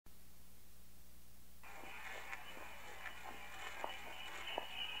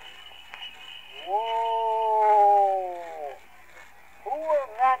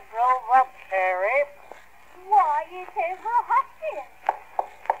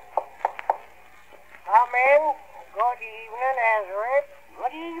in. Good evening, Ezra.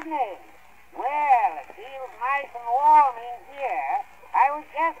 Good evening. Well, it feels nice and warm in here. I was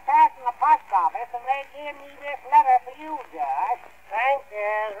just passing the post office and they gave me this letter for you, Josh. Thanks,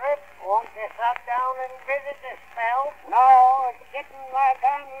 Ezra. Won't you sit down and visit the spell? No, it's getting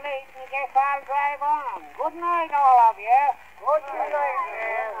darn late and I guess I'll drive on. Good night, all of you. Good night,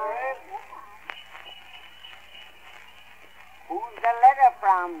 Ezra. Who's the letter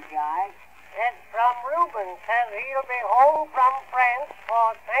from, Josh? It's from Reuben. Says he'll be home from France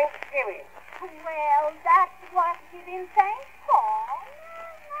for Thanksgiving. Well, that's what giving thanks for.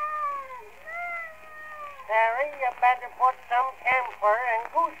 Harry, you better put some camphor and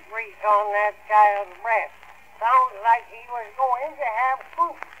goose grease on that child's breast. Sounds like he was going to have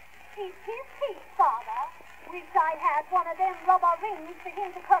soup. It's his teeth, Father. Wish I had one of them rubber rings for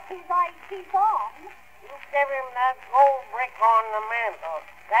him to cut his eye teeth on. You give him that gold brick on the mantle.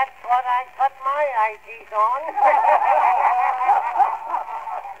 That's what I cut my eye teeth on.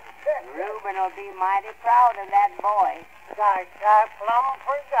 Reuben will be mighty proud of that boy. Gosh, I plumb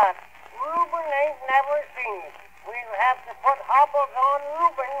forgot. Reuben ain't never seen it. We'll have to put hobbles on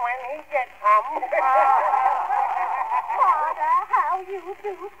Reuben when he gets home. Father, how you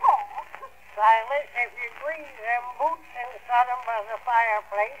do talk. Silas, if you grease them boots and set 'em by the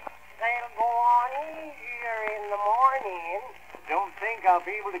fireplace, they'll go on easier in the morning. Don't think I'll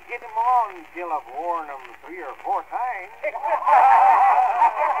be able to get him on till I've worn him 3 or 4 times.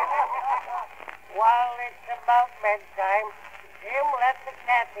 While it's about bedtime, Jim let the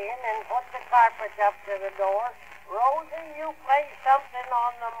cat in and put the carpet up to the door. Rosie, you play something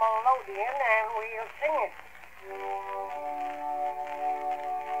on the melodeon and we'll sing it.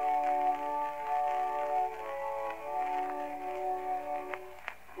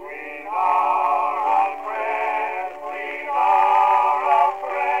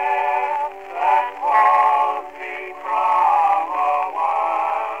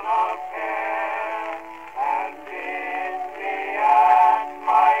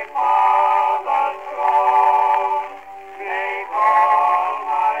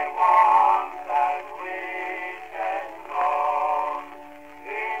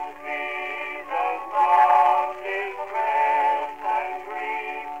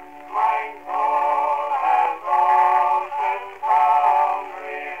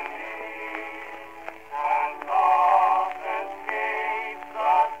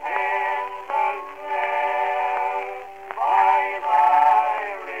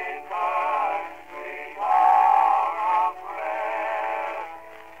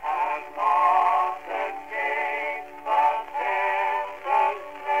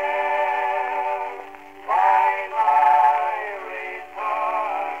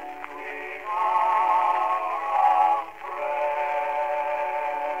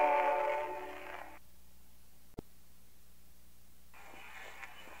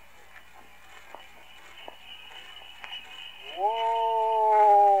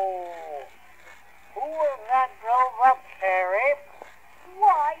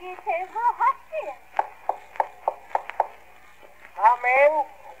 Come in.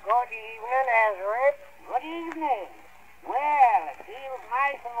 Good evening, Ezra. Good evening. Well, it feels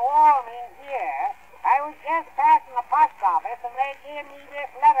nice and warm in here. I was just passing the post office and they gave me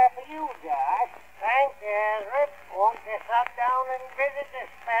this letter for you, Josh. Thanks, Ezra. Won't you sit down and visit the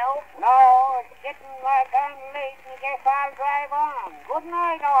spell? No, it's getting darn late and I guess I'll drive on. Good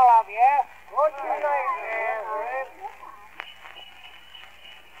night, all of you. Good night, Ezra.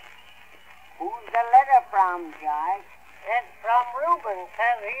 Who's the letter from, Josh? It's from Reuben.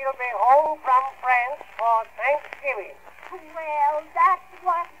 Says he'll be home from France for Thanksgiving. Well, that's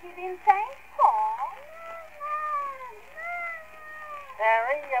what giving thanks for.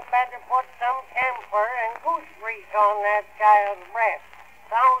 Harry, you better put some camphor and goose grease on that child's breast.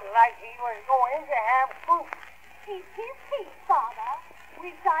 Sounds like he was going to have soup. It's his teeth, Father.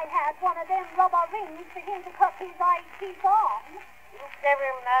 Wish I had one of them rubber rings for him to cut his eye teeth on. You give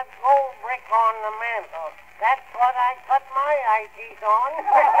him that gold brick on the mantle. That's what I cut my eye teeth on.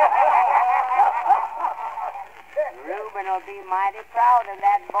 Reuben will be mighty proud of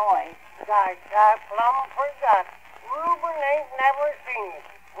that boy. Gosh, I plumb forgot. Reuben ain't never seen it.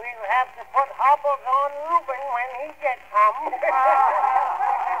 We'll have to put hobbles on Reuben when he gets home.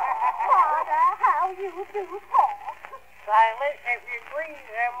 Father, how you do talk. Silas, if you grease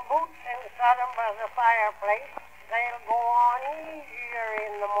them boots and set 'em by the fireplace, they'll go on easier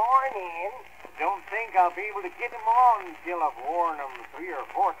in the morning. Don't think I'll be able to get him on till I've worn him 3 or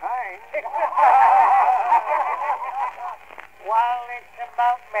 4 times. While it's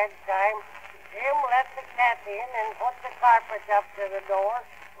about bedtime, Jim let the cat in and put the carpet up to the door.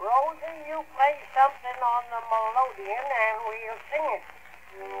 Rosie, you play something on the melodeon and we'll sing it.